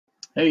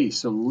Hey,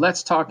 so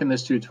let's talk in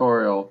this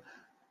tutorial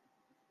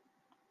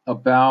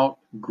about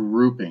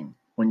grouping.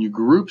 When you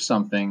group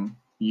something,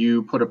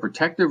 you put a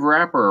protective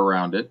wrapper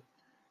around it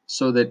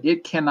so that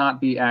it cannot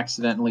be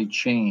accidentally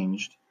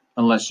changed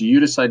unless you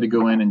decide to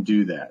go in and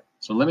do that.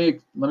 So let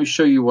me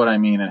show you what I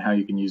mean and how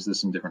you can use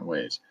this in different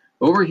ways.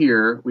 Over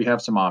here, we have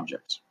some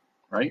objects,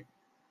 right?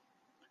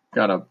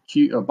 Got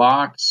a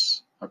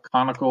box, a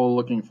conical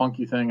looking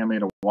funky thing I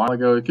made a while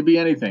ago. It could be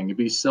anything. It could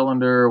be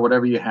cylinder,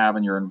 whatever you have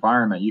in your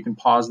environment. You can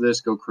pause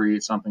this, go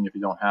create something. If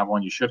you don't have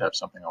one, you should have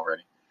something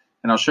already.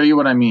 And I'll show you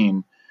what I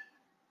mean.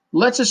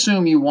 Let's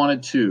assume you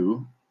wanted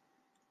to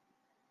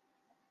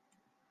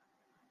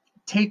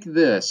take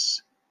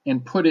this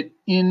and put it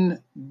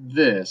in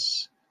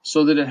this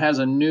so that it has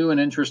a new and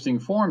interesting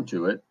form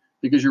to it,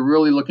 because you're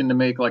really looking to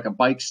make like a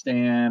bike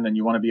stand and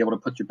you want to be able to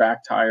put your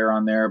back tire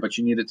on there, but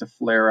you need it to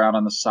flare out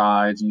on the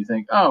sides. And you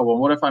think, oh, well,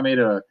 what if I made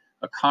a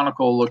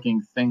conical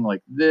looking thing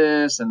like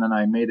this, and then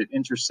I made it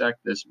intersect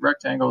this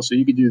rectangle? So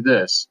you could do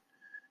this.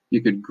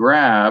 You could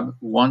grab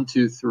 1,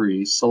 2,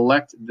 3,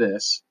 select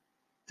this,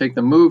 take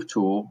the move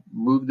tool,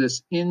 move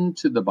this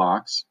into the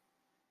box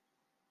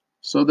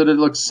so that it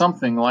looks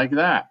something like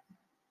that.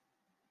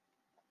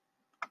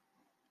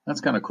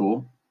 That's kind of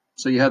cool.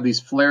 So you have these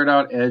flared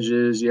out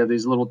edges, you have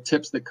these little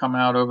tips that come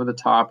out over the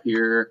top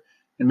here,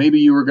 and maybe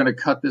you were going to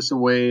cut this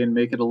away and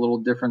make it a little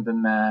different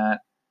than that.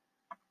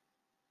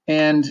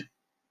 And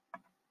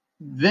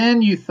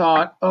then you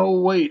thought, oh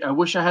wait, I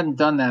wish I hadn't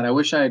done that. I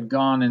wish I had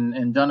gone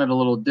and done it a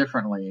little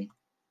differently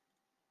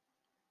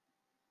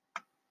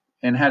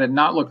and had it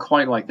not look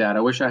quite like that.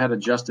 I wish I had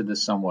adjusted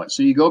this somewhat.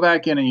 So you go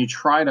back in and you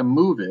try to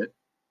move it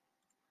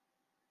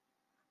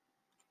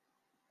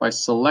by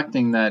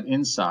selecting that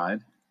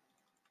inside.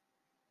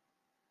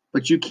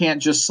 But you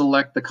can't just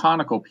select the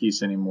conical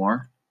piece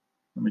anymore.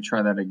 Let me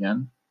try that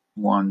again.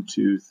 1,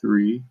 2,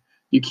 3.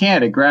 You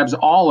can't. It grabs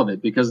all of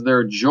it because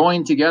they're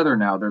joined together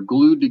now. They're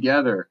glued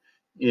together.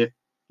 If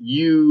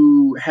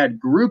you had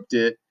grouped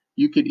it,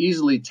 you could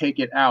easily take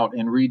it out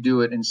and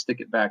redo it and stick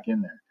it back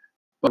in there.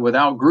 But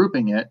without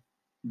grouping it,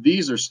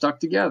 these are stuck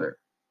together.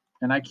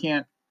 And I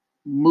can't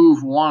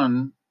move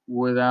one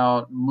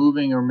without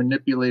moving or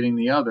manipulating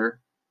the other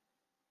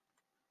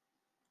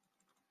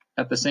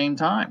at the same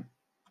time.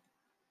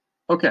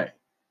 Okay,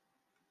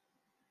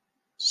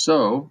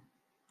 so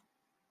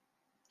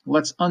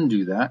let's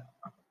undo that,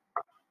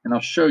 and I'll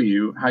show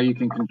you how you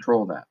can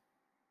control that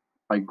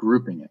by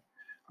grouping it.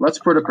 Let's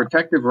put a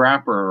protective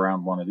wrapper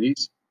around one of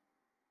these.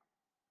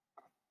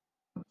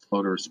 It's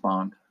slow to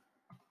respond.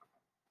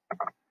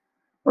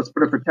 Let's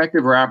put a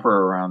protective wrapper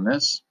around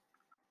this,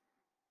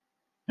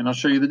 and I'll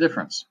show you the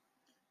difference.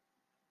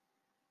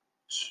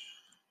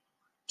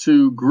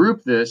 To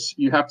group this,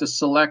 you have to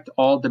select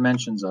all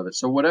dimensions of it.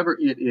 So whatever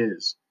it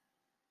is,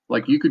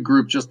 like you could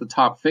group just the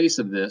top face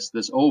of this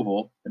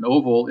oval. An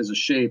oval is a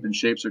shape, and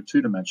shapes are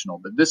two-dimensional,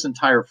 but this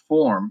entire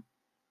form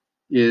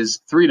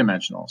is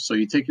three-dimensional. So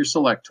you take your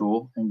select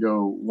tool and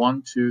go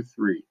 1, 2,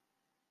 3.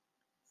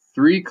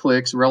 3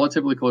 clicks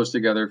relatively close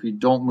together. If you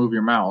don't move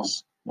your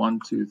mouse, 1,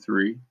 2,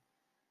 3,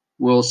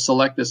 will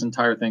select this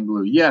entire thing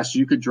blue. Yes,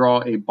 you could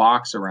draw a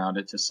box around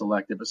it to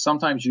select it, but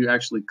sometimes you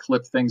actually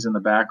clip things in the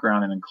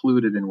background and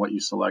include it in what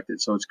you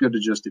selected. So it's good to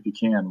just, if you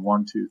can,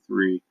 1, 2,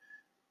 3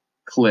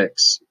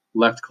 clicks,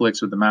 left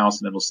clicks with the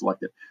mouse, and it'll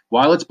select it.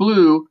 While it's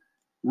blue,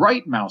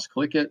 right mouse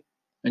click it,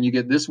 and you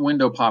get this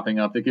window popping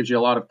up that gives you a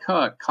lot of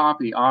cut,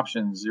 copy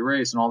options,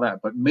 erase, and all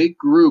that. But make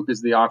group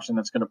is the option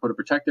that's going to put a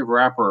protective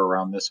wrapper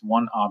around this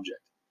one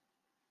object.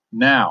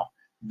 Now,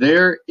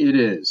 there it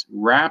is,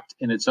 wrapped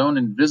in its own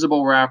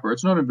invisible wrapper.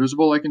 It's not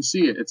invisible, I can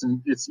see it.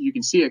 You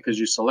can see it because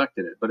you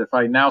selected it. But if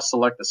I now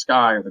select the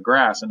sky or the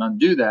grass and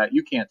undo that,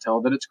 you can't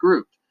tell that it's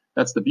grouped.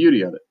 That's the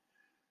beauty of it.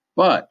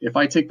 But if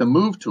I take the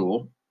move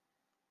tool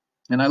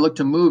and I look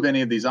to move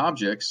any of these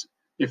objects,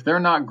 if they're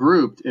not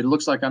grouped, it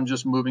looks like I'm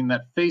just moving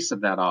that face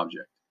of that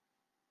object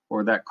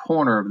or that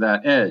corner of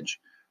that edge.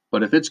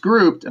 But if it's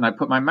grouped and I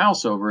put my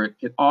mouse over it,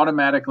 it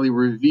automatically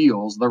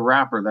reveals the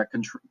wrapper that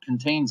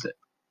contains it.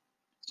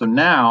 So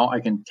now I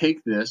can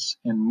take this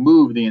and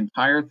move the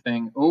entire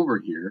thing over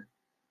here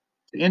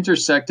to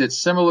intersect it,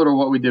 similar to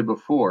what we did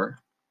before,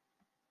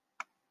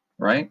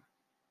 right?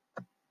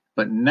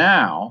 But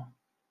now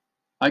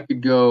I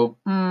could go,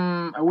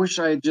 I wish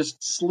I had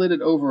just slid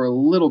it over a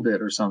little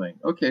bit or something.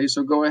 Okay,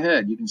 so go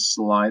ahead. You can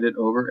slide it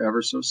over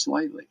ever so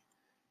slightly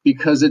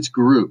because it's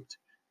grouped.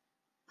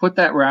 Put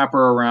that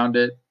wrapper around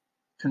it,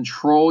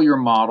 control your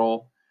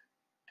model,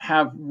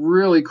 have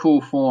really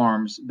cool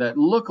forms that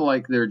look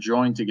like they're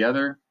joined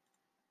together,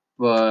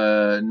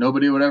 but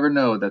nobody would ever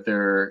know that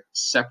they're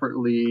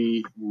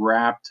separately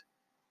wrapped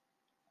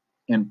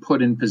and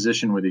put in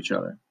position with each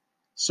other.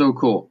 So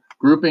cool.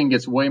 Grouping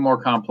gets way more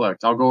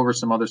complex. I'll go over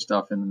some other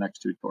stuff in the next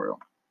tutorial.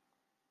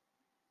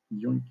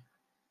 Yoink.